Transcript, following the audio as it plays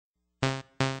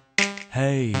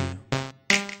Hey,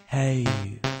 hey,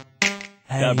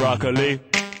 hey. Dat broccoli,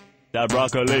 dat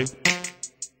broccoli.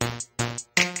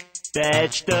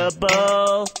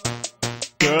 Vegetable.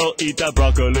 Girl, eat that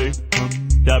broccoli.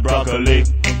 That broccoli.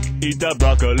 Eat that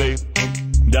broccoli.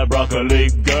 That broccoli.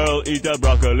 Girl, eat that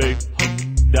broccoli.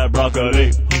 That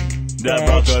broccoli. That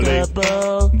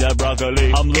broccoli. That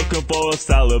broccoli. I'm looking for a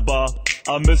salad bar.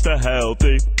 I'm Mr.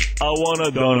 Healthy. I want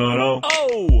a donut,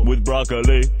 oh, with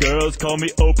broccoli. Girls call me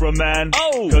Oprah man,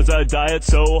 oh, cause I diet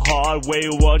so hard. Weight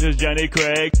Watchers, Jenny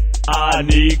Craig. I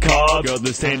need carbs. Girl,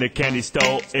 this ain't a candy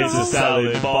store, it's a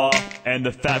salad bar. And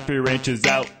the fat free range is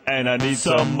out, and I need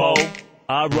some more.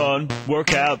 I run,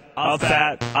 work out, I'm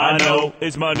fat, I know.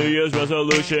 It's my New Year's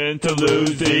resolution to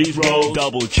lose these rolls.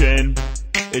 Double chin,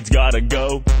 it's gotta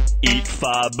go. Eat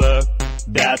fiber,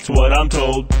 that's what I'm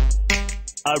told.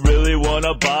 I really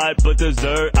wanna bite, but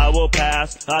dessert I will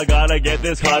pass. I gotta get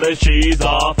this cottage cheese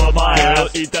off of my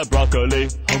ass. Eat that broccoli,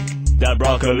 that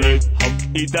broccoli.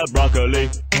 Eat that broccoli,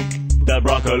 that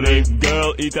broccoli.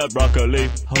 Girl, eat that broccoli,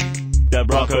 that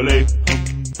broccoli,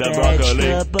 that broccoli,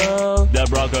 that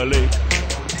broccoli.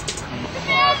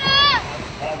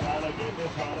 I gotta get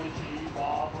this cottage cheese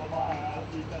off of my ass.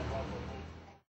 Eat that broccoli.